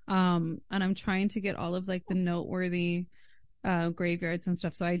 And I'm trying to get all of like the noteworthy graveyards and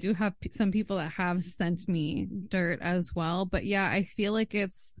stuff. So I do have some people that have sent me dirt as well. But yeah, I feel like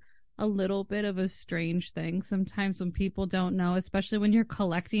it's a little bit of a strange thing sometimes when people don't know, especially when you're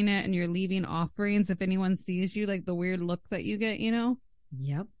collecting it and you're leaving offerings. If anyone sees you, like the weird look that you get, you know?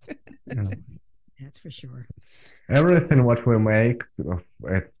 Yep. Yeah. That's for sure. Everything what we make,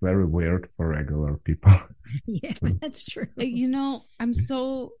 it's very weird for regular people. Yeah, that's true. You know, I'm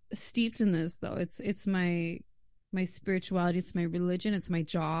so steeped in this though. It's my spirituality, it's my religion, it's my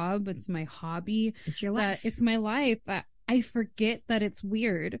job, it's my hobby. It's your life. It's my life. I forget that it's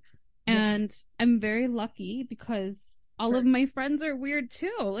weird. And I'm very lucky because all of my friends are weird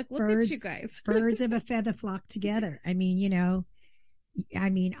too. Like, look at you guys. Birds of a feather flock together. I mean, you know,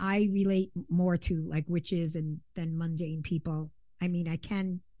 I relate more to like witches than mundane people. I mean, I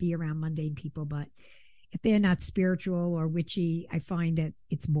can be around mundane people, but if they're not spiritual or witchy, I find that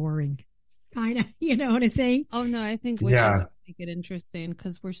it's boring. kind of, you know what I'm saying? Oh no, I think Yeah, witches make it interesting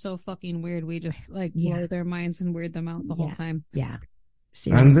because we're so fucking weird. We just like Yeah. blow their minds and weird them out the whole Yeah. time. Yeah. and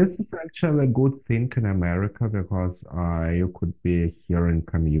Seriously. this is actually a good thing in America because you could be here in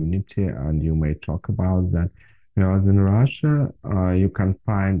community and you may talk about that. Because in Russia, you can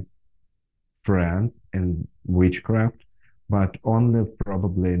find friends in witchcraft, but only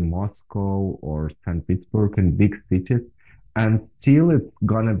probably in Moscow or St. Petersburg in big cities. And still it's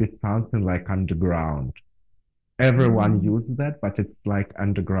gonna be something like underground. Everyone Mm. uses that, but it's like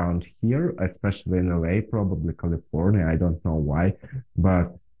underground here, especially in LA, probably California. I don't know why,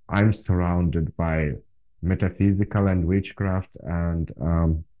 but I'm surrounded by metaphysical and witchcraft, and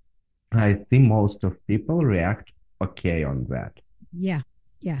I see most of people react okay on that. Yeah.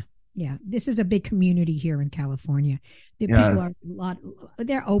 Yeah. Yeah. This is a big community here in California. The people Yeah, are a lot,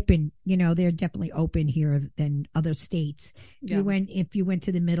 they're open, you know, they're definitely open here than other states. Yeah. If you went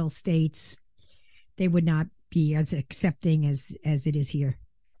to the middle states, they would not be as accepting as it is here.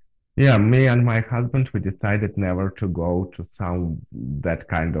 yeah. Me and my husband, we decided never to go to some that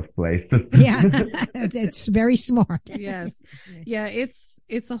kind of places. Yeah. It's very smart. Yes. Yeah, it's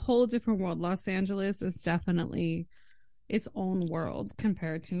a whole different world. Los Angeles is definitely its own world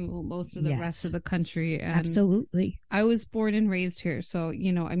compared to most of the rest Yes. of the country. And Absolutely. I was born and raised here, so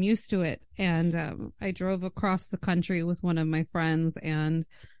I'm used to it. And I drove across the country with one of my friends, and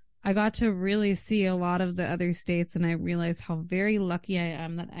I got to really see a lot of the other states, and I realized how very lucky I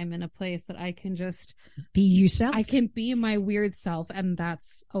am that I'm in a place that I can just Be yourself. I can be my weird self, and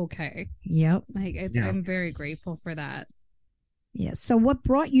that's okay. Yep. Like Yeah. I'm very grateful for that. Yeah. So what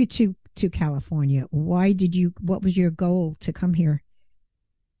brought you to California? What was your goal to come here?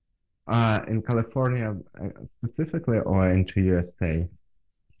 In California, specifically, or into USA?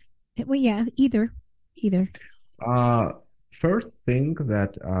 Well, yeah, either. Uh, First thing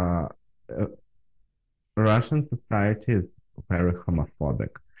that uh, Russian society is very homophobic,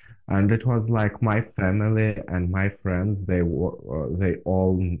 and it was like my family and my friends, they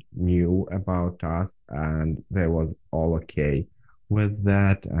all knew about us, and they was all okay with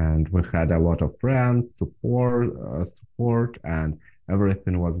that, and we had a lot of friends, support, and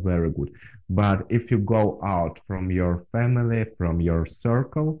everything was very good. But if you go out from your family, from your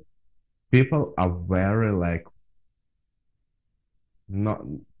circle, people are very like not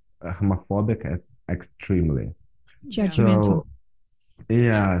homophobic extremely. Judgmental. So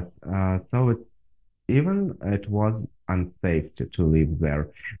yeah, so it was unsafe to live there.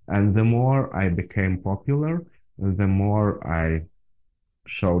 And the more I became popular, the more I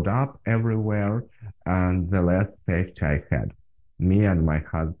showed up everywhere, and the less safety I had, me and my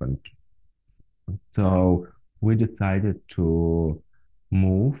husband. So we decided to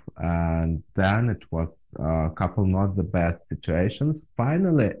move, and then it was a couple not the best situations.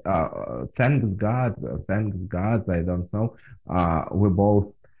 Finally, thanks God, I don't know, we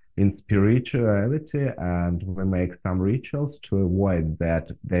both in spirituality and we make some rituals to avoid that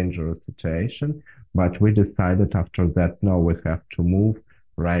dangerous situation. But we decided after that, no, we have to move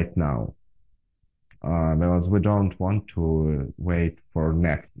right now because we don't want to wait for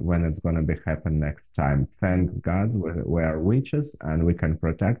next when it's going to be happen next time. Thank God we are witches and we can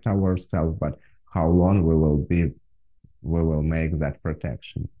protect ourselves, but how long we will make that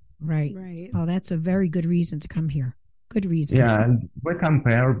protection. Right. Right. Oh, that's a very good reason to come here. Good reason. Yeah, and we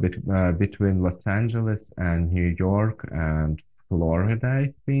compare between Los Angeles and New York and Florida,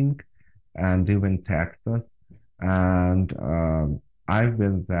 I think, and even Texas. And I've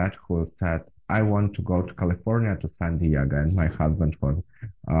been that who said, I want to go to California to San Diego. And my husband was,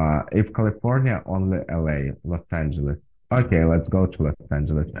 if California, only LA, Los Angeles. Okay, let's go to Los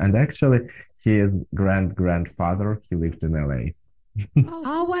Angeles. And actually, his grandfather, he lived in LA.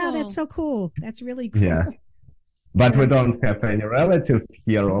 Oh, wow, that's so cool. That's really cool. Yeah. But we Very don't have any relatives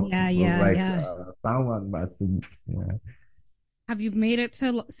here of like yeah. someone, but yeah. Have you made it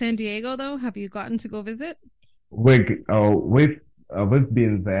to San Diego though? Have you gotten to go visit? We've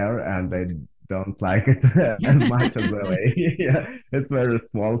been there and I don't like it as much as LA. Yeah, it's very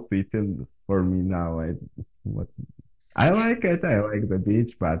small city for me now. I Yeah. like it. I like the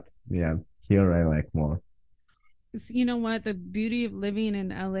beach, but yeah, here I like more. You know what? The beauty of living in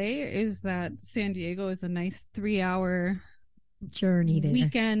LA is that San Diego is a nice 3-hour Journey there.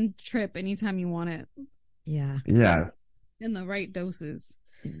 weekend trip anytime you want it Yeah. Yeah. in the right doses.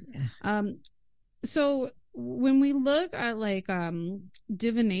 Yeah. So when we look at like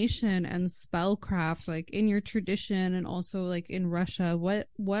divination and spellcraft, like in your tradition and also like in Russia,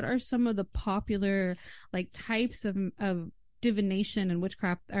 what are some of the popular like types of divination and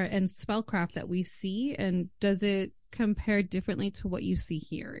witchcraft and spellcraft that we see, and does it compare differently to what you see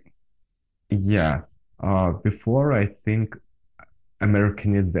here? Yeah. Before I think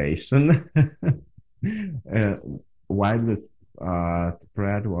Americanization, uh, widely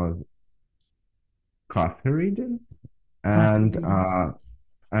spread was coffee reading Coffee and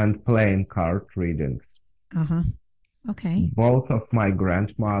readings. playing card readings. Uh-huh. Okay. Both of my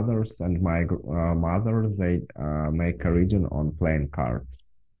grandmothers and my mother, they make a reading on playing cards.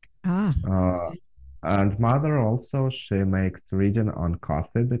 Ah, Uh, and mother also, she makes reading on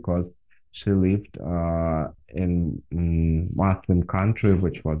coffee because she lived in Muslim country,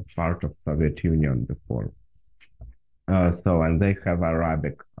 which was part of Soviet Union before. And they have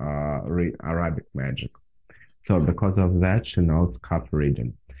Arabic magic. So because of that, she knows coffee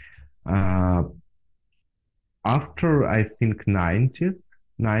reading. Uh, After I think 90s,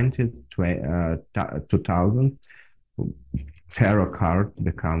 2000s, tarot cards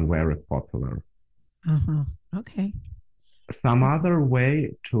become very popular. uh-huh. Okay. Some other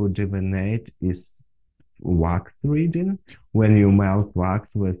way to divinate is wax reading, when you melt wax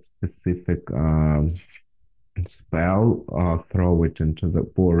with specific spell,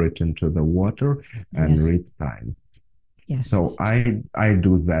 pour it into the water and Yes. read signs. Yes. So I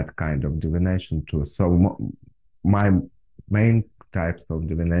do that kind of divination too. So my main types of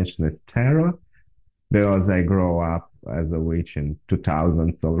divination is tarot because I grew up as a witch in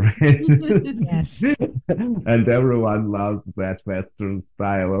 2000s already. Yes. And everyone loves that Western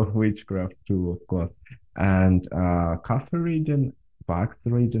style of witchcraft too, of course. And coffee reading, box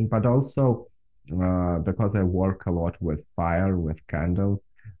reading, but also because I work a lot with fire, with candles,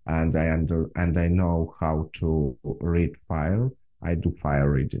 and I know how to read fire, I do fire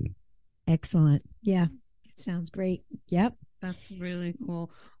reading. Excellent. Yeah. It sounds great. Yep. That's really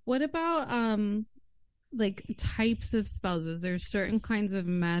cool. What about like types of spells? Is there certain kinds of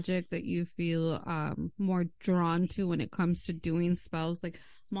magic that you feel more drawn to when it comes to doing spells? Like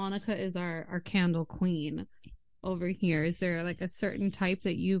Monica is our candle queen over here. Is there like a certain type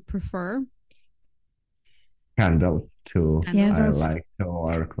that you prefer? Candles too. I Candles. Candles. like to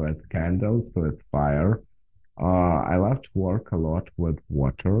work with candles, with fire. I love to work a lot with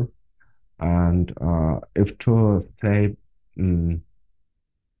water. And if to say mm,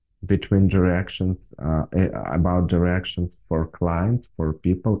 between directions, about directions for clients, for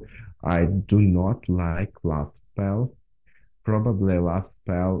people, I do not like love spells. Probably love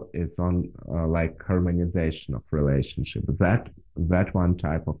spell is on like harmonization of relationship. That one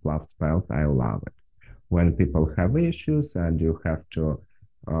type of love spells, I love it. When people have issues and you have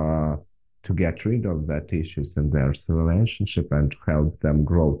uh, to get rid of that issues in their relationship and help them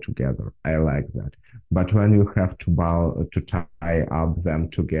grow together. I like that. But when you have to tie up them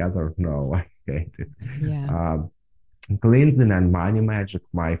together, no, I hate it. Yeah. Uh, Cleansing and money magic,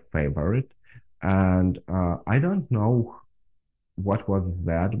 my favorite. And I don't know what was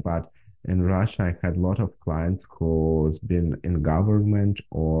that, but in Russia, I had a lot of clients who's been in government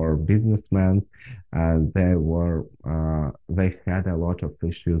or businessmen, and they had a lot of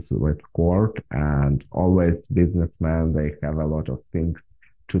issues with court, and always businessmen, they have a lot of things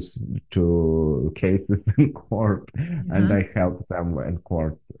to to cases in court, and Uh-huh. I help them in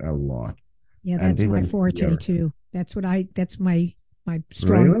court a lot. Yeah, And that's my even forte here, too. That's my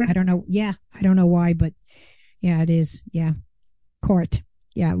strong, really? I don't know. Yeah, I don't know why, but yeah, it is. Yeah. Court.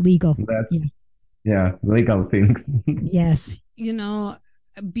 Yeah, legal. That's, Yeah. yeah, legal things. Yes. You know,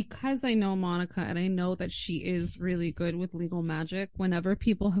 because I know Monica and I know that she is really good with legal magic, whenever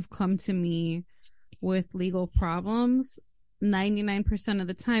people have come to me with legal problems, 99% of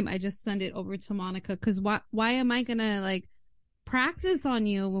the time I just send it over to Monica, cuz why am I going to like practice on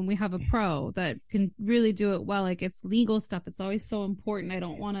you when we have a pro that can really do it well? Like it's legal stuff. It's always so important. I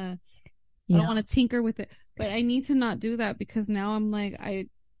don't Yeah. want to tinker with it, but I need to not do that because now I'm like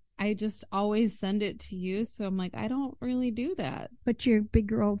I just always send it to you, so I'm like I don't really do that. Put your big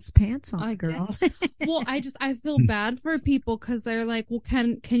girl's pants on, I girl. well, I feel bad for people because they're like, well,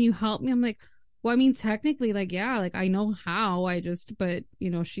 can you help me? I'm like, well, I mean, technically, like, yeah, like I know how. But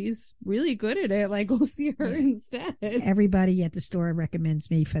she's really good at it. Like, go see her Yeah. instead. Everybody at the store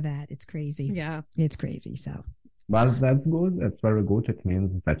recommends me for that. It's crazy. Yeah, It's crazy. So, But that's good. That's very good. It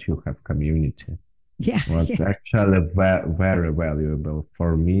means that you have community. yeah. Was Yeah. actually very valuable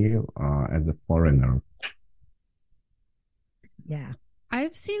for me as a foreigner. Yeah.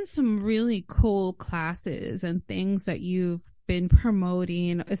 I've seen some really cool classes and things that you've been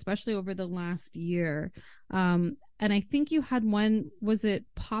promoting, especially over the last year. And I think you had one, was it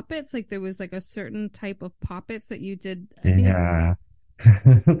poppets? Like there was like a certain type of poppets that you did. I think Yeah.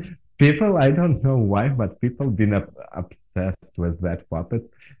 People, I don't know why, but people been obsessed with that puppet.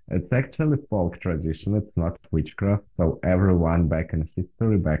 It's actually folk tradition. It's not witchcraft. So everyone back in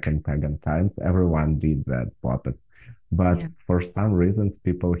history, back in pagan times, everyone did that puppet. But Yeah. for some reasons,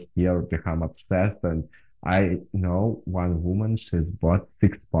 people here become obsessed. And I know one woman, she's bought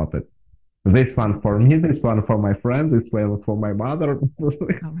 6 puppets. This one for me, this one for my friend, this one for my mother.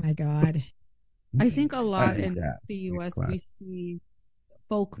 Oh my God. I think a lot And in yeah, the it's US class. we see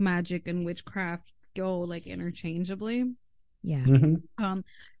folk magic and witchcraft go like interchangeably. Yeah. Hmm. Um,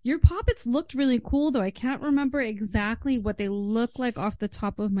 your puppets looked really cool though. I can't remember exactly what they look like off the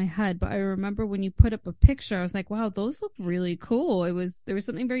top of my head, but I remember when you put up a picture, I was like, wow, those look really cool. There was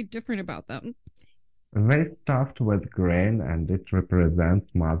something very different about them. They stuffed with grain, and it represents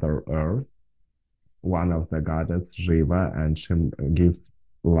Mother Earth, one of the goddess Shiva, and she gives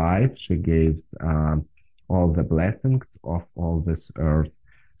life. She gives all the blessings of all this earth.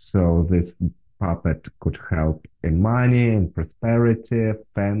 So this puppet could help in money, in prosperity,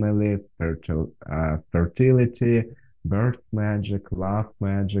 family, fertility, birth magic, love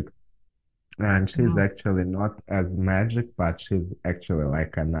magic. And she's Wow. actually not as magic, but she's actually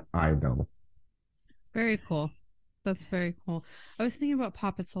like an idol. Very cool. That's very cool. I was thinking about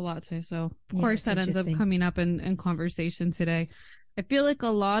puppets a lot too, so of Yeah, course it's that ends up interesting. coming up in conversation today. I feel like a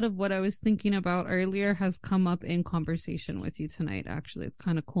lot of what I was thinking about earlier has come up in conversation with you tonight. Actually, it's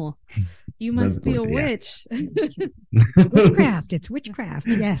kind of cool. You That's must be good, a yeah. witch. It's witchcraft. It's witchcraft.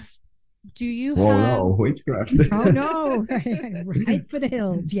 Yes. Do you Oh have no, witchcraft. Oh no. Right for the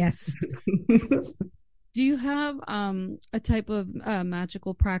hills. Yes. do you have a type of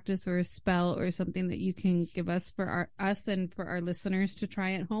magical practice or a spell or something that you can give us for us and for our listeners to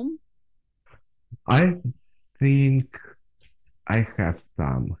try at home? I think I have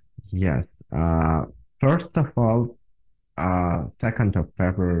some. Yes. First of all, 2nd of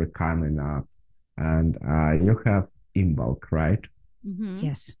February coming up, and you have Imbolc, right? Mm-hmm.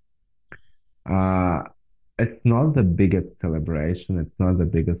 Yes. Uh, it's not the biggest celebration, it's not the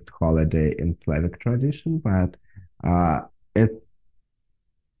biggest holiday in Slavic tradition, but it's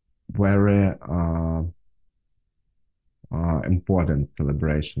very important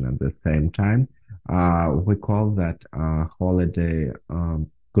celebration at the same time. We call that holiday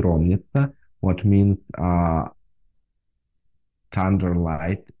Gromnitsa, what means thunder,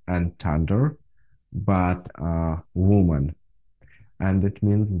 light, and thunder, but woman. And it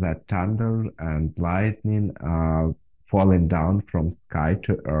means that thunder and lightning falling down from sky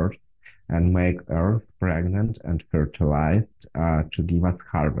to earth and make earth pregnant and fertilized to give us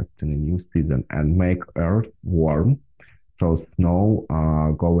harvest in a new season and make earth warm, so snow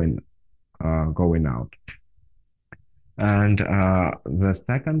going out. And the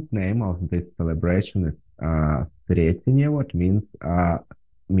second name of this celebration is Sretenie, what means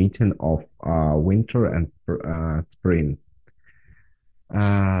meeting of winter and spring.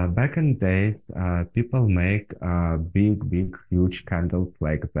 Back in days, people make big, huge candles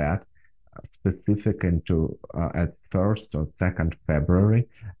like that, specific into at 1st or 2nd February,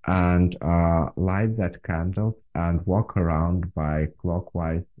 and light that candles and walk around by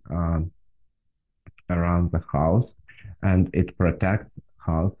clockwise around the house, and it protects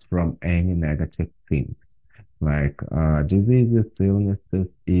house from any negative things like diseases, illnesses,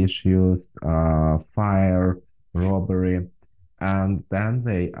 issues, fire, robbery, and then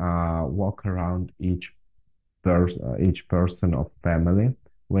they walk around each person of family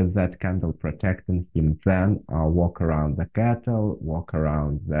with that candle protecting him. Then walk around the cattle, walk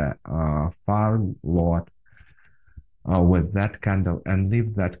around the farm lot with that candle, and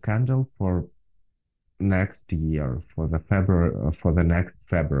leave that candle for next year, for the February, for the next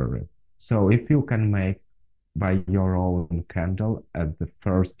February. So if you can make by your own candle at the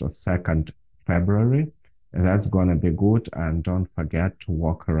 1st or 2nd February, that's gonna be good. And don't forget to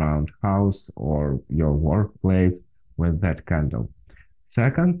walk around house or your workplace with that candle.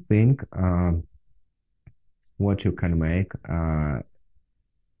 Second thing, what you can make,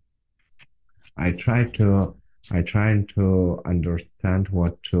 I try to I try to understand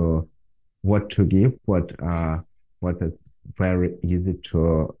what to give, what is very easy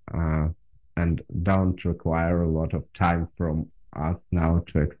to and don't require a lot of time from us now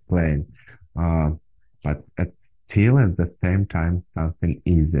to explain. Uh, but it's still at the same time something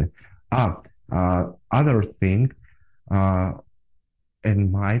easy. Other thing, uh,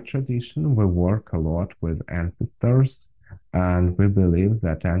 in my tradition, we work a lot with ancestors, and we believe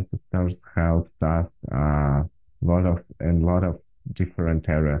that ancestors helped us in a lot of different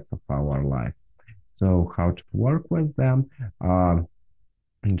areas of our life. So how to work with them?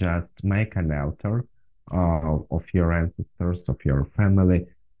 Just make an altar of your ancestors, of your family,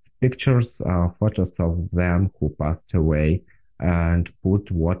 pictures, photos of them who passed away, and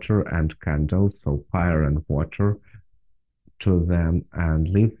put water and candles, so fire and water, to them, and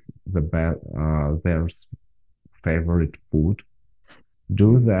leave their favorite food.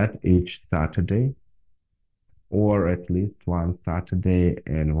 Do that each Saturday, or at least one Saturday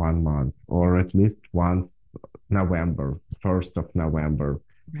in 1 month, or at least once November, 1st of November.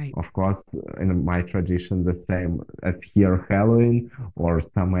 Right. Of course, in my tradition, the same as here, Halloween or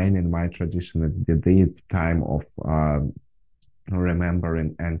Samhain. In my tradition, it's the time of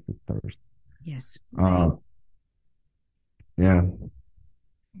remembering ancestors. Yes. Yeah.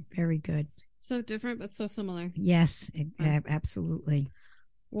 Very good. So different, but so similar. Yes, absolutely.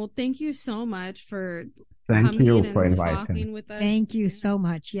 Well, thank you so much for Thank coming you and for inviting. talking with us. Thank you so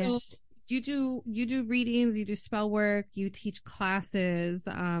much. So Yes. you do readings, you do spell work, you teach classes,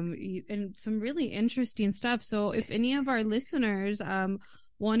 and some really interesting stuff. So if any of our listeners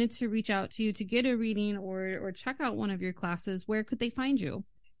wanted to reach out to you to get a reading or check out one of your classes, where could they find you?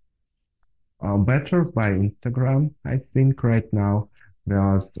 Better by Instagram, I think right now,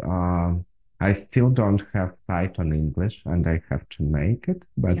 because I still don't have site on English and I have to make it,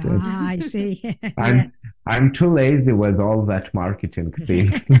 but I see. I'm too lazy with all that marketing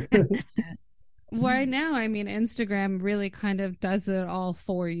thing. Right now, I mean, Instagram really kind of does it all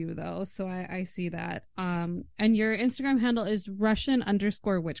for you, though. So I see that. And your Instagram handle is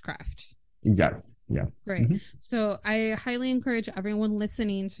Russian_witchcraft. Yes. Yeah. Great. Mm-hmm. So I highly encourage everyone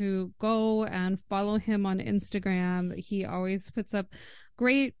listening to go and follow him on Instagram. He always puts up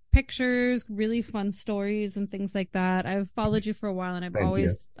great pictures, really fun stories and things like that. I've followed you for a while and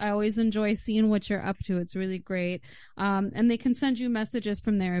I always enjoy seeing what you're up to. It's really great. And they can send you messages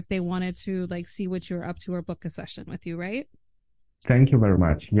from there if they wanted to like see what you're up to or book a session with you, right? Thank you very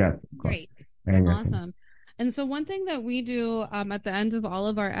much. Yes. Great. Awesome. And so one thing that we do at the end of all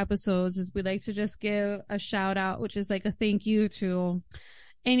of our episodes is we like to just give a shout out, which is like a thank you to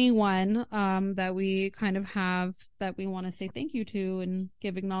anyone that we kind of have that we want to say thank you to and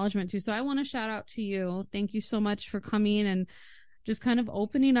give acknowledgement to. So I want to shout out to you. Thank you so much for coming and just kind of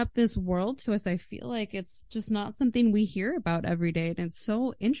opening up this world to us. I feel like it's just not something we hear about every day. And it's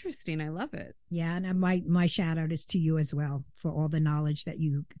so interesting. I love it. Yeah. And my shout out is to you as well for all the knowledge that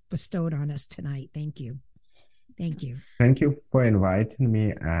you bestowed on us tonight. Thank you. Thank you. Thank you for inviting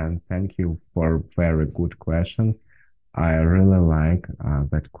me, and thank you for very good questions. I really like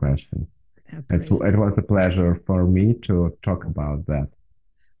that question. It was a pleasure for me to talk about that.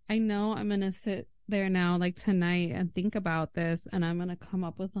 I know I'm going to sit there now like tonight and think about this, and I'm going to come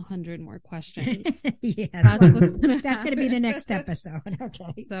up with 100 more questions. Yes. That's what's going to That's going to be the next episode.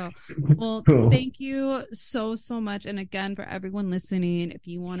 Okay. So, well, cool. Thank you so much. And again, for everyone listening, if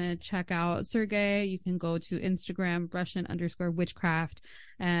you want to check out Sergey, you can go to Instagram, Russian_witchcraft,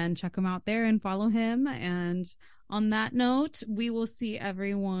 and check him out there and follow him. And on that note, we will see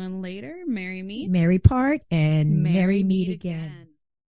everyone later. Merry meet. Merry part and merry meet again.